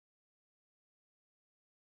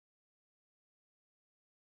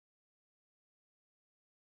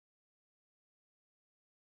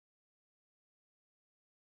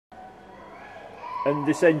And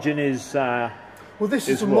this engine is well, this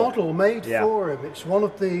is a what? model made for him. It's one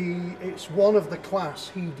of the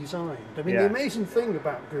class he designed. I mean, the amazing thing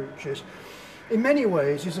about Gooch is, in many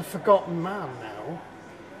ways, he's a forgotten man now.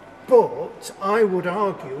 But I would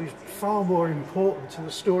argue he's far more important to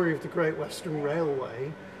the story of the Great Western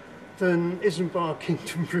Railway than Isambard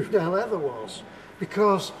Kingdom Brunel ever was,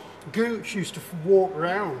 because Gooch used to walk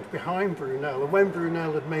around behind Brunel, and when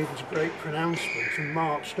Brunel had made his great pronouncement and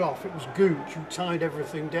marched off, it was Gooch who tied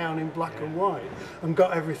everything down in black and white and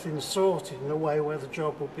got everything sorted in a way where the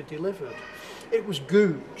job would be delivered. It was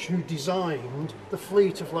Gooch who designed the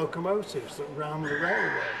fleet of locomotives that ran the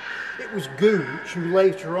railway. It was Gooch who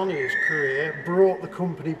later on in his career brought the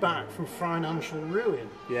company back from financial ruin.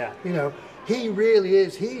 Yeah. You know, he really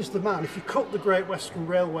is, he's the man. If you cut the Great Western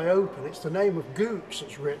Railway open, it's the name of Gooch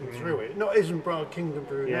that's written through it, not Isambard Kingdom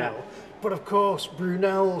Brunel. But of course,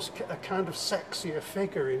 Brunel's a kind of sexier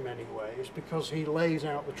figure in many ways because he lays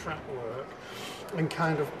out the track work and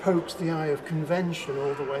kind of pokes the eye of convention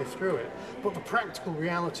all the way through it. But the practical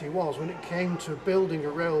reality was, when it came to building a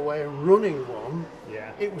railway and running one,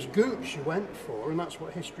 it was Gooch you went for, and that's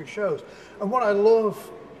what history shows. And what I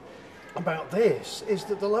love about this is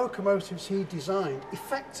that the locomotives he designed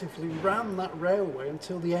effectively ran that railway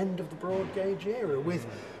until the end of the broad gauge era with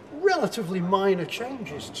relatively minor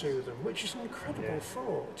changes to them, which is an incredible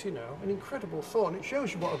thought, you know, an incredible thought, and it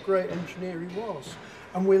shows you what a great engineer he was.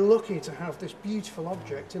 And we're lucky to have this beautiful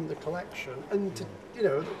object in the collection, and to, you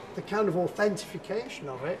know, the kind of authentication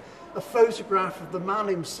of it, a photograph of the man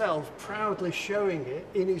himself proudly showing it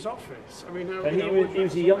in his office. I mean, he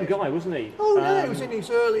was a young guy, wasn't he? Oh yeah, he was in his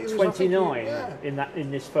early 29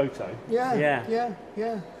 in this photo. Yeah.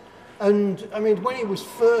 And I mean, when he was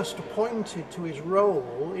first appointed to his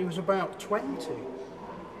role, he was about 20.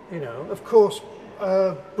 You know, of course,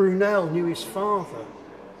 Brunel knew his father,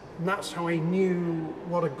 and that's how he knew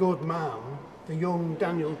what a good man the young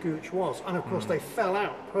Daniel Gooch was. And of course, they fell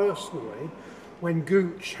out personally when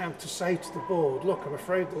Gooch had to say to the board, look, I'm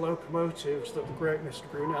afraid the locomotives that the great Mr.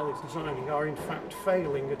 Brunel is designing are in fact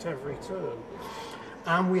failing at every turn.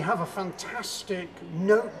 And we have a fantastic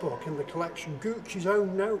notebook in the collection, Gooch's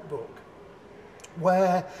own notebook,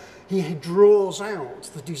 where he draws out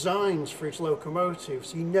the designs for his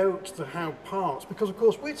locomotives. He notes how parts, because of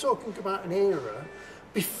course we're talking about an era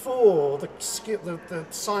before the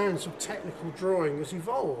science of technical drawing has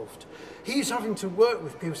evolved. He's having to work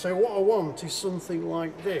with people, say what I want is something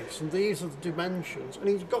like this, and these are the dimensions, and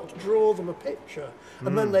he's got to draw them a picture,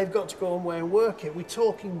 and then they've got to go away and work it. We're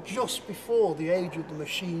talking just before the age of the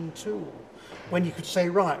machine tool, when you could say,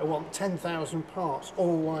 right, I want 10,000 parts,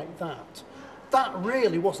 all like that. That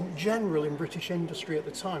really wasn't general in British industry at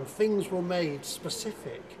the time. Things were made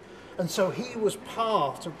specific. And so he was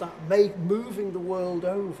part of that moving the world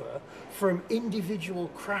over from individual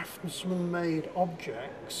craftsman-made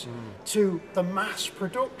objects to the mass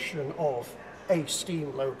production of a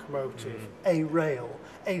steam locomotive, a rail,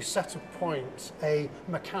 a set of points, a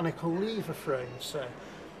mechanical lever frame, say.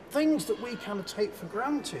 Things that we kind of take for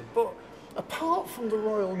granted. But apart from the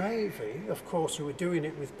Royal Navy, of course, who were doing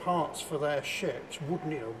it with parts for their ships,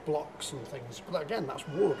 wooden, you know, blocks and things, but again, that's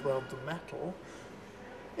wood rather than metal.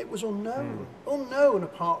 It was unknown. Unknown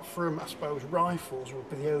apart from, I suppose, rifles would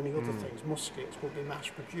be the only other things. Muskets would be mass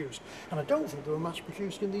produced. And I don't think they were mass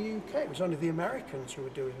produced in the UK. It was only the Americans who were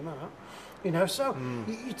doing that. You know, so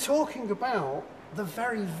you're talking about the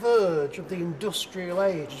very verge of the industrial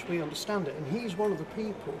age as we understand it. And he's one of the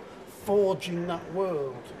people forging that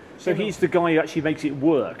world. So he's the guy who actually makes it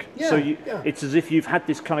work. It's as if you've had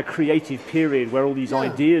this kind of creative period where all these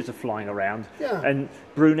ideas are flying around, and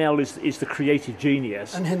Brunel is the creative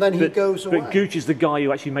genius. And then he goes away. But Gooch is the guy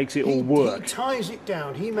who actually makes it all work. He ties it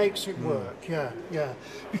down. He makes it work.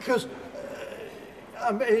 Because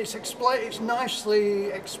it's nicely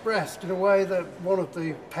expressed in a way that one of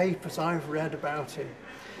the papers I've read about him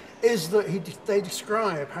is that they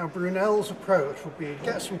describe how Brunel's approach would be he'd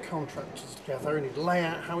get some contractors together and he'd lay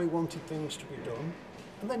out how he wanted things to be done,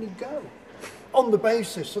 and then he'd go on the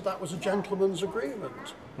basis that that was a gentleman's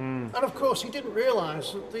agreement. And of course he didn't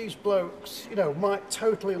realise that these blokes, you know, might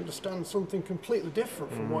totally understand something completely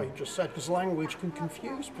different from what he just said, because language can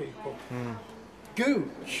confuse people.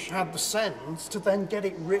 Gooch had the sense to then get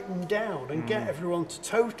it written down and get everyone to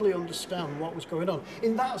totally understand what was going on.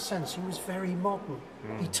 In that sense, he was very modern.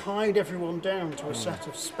 He tied everyone down to a set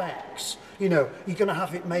of specs. You know, you're going to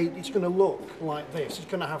have it made, it's going to look like this,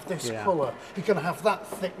 it's going to have this colour, you're going to have that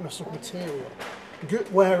thickness of material.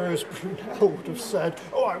 Whereas Brunel would have said,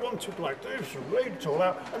 oh, I want it like this, and laid it all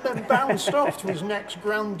out, and then bounced off to his next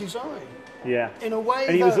grand design. Yeah. In a way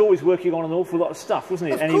and he was always working on an awful lot of stuff, wasn't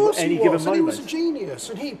he? Of course he was, and he was a genius,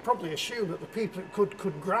 and he probably assumed that the people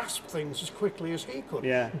could grasp things as quickly as he could.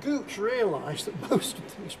 Yeah. Gooch realised that most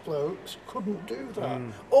of these blokes couldn't do that,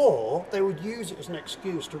 or they would use it as an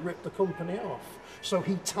excuse to rip the company off. So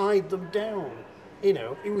he tied them down. You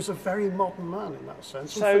know, he was a very modern man in that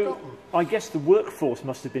sense. So I guess the workforce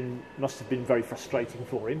must have been very frustrating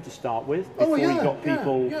for him to start with before he got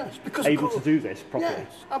people able to do this properly.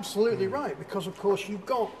 Yes, absolutely right. Because of course you've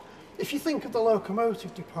got, if you think of the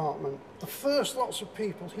locomotive department, the first lots of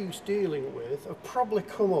people he's dealing with have probably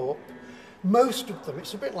come up. Most of them,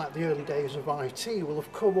 it's a bit like the early days of IT, will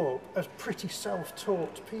have come up as pretty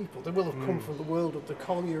self-taught people. They will have come from the world of the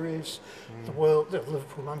collieries, the world of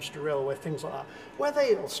Liverpool, Manchester Railway, things like that, where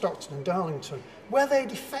they, or Stockton and Darlington, where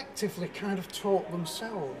they'd effectively kind of taught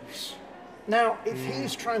themselves. Now, if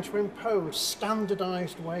he's trying to impose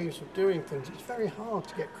standardised ways of doing things, it's very hard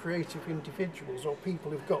to get creative individuals or people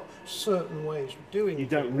who've got certain ways of doing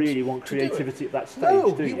things. You don't really want creativity at that stage, do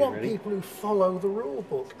you? No, you want people who follow the rule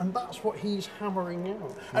book, and that's what he's hammering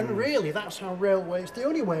out. And really, that's how railways, the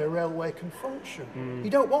only way a railway can function. You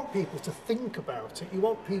don't want people to think about it, you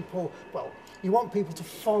want people, well, you want people to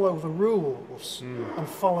follow the rules and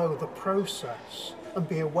follow the process and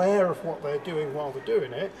be aware of what they're doing while they're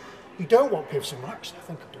doing it. You don't want people saying, well, actually, I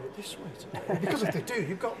think I'll do it this way today. Because if they do,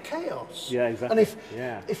 you've got chaos. Yeah, exactly.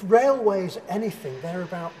 And if railways are anything, they're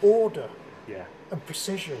about order and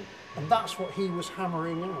precision. And that's what he was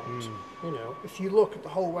hammering out. You know, if you look at the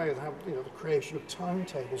whole way of the creation of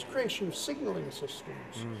timetables, creation of signalling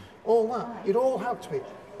systems, all that, it all had to be.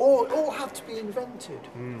 It all had to be invented,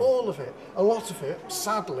 all of it. A lot of it,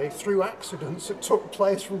 sadly, through accidents that took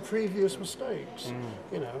place from previous mistakes.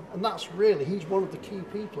 You know, and that's really, he's one of the key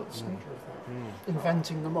people at the centre of that,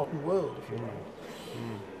 inventing the modern world, if you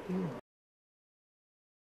like.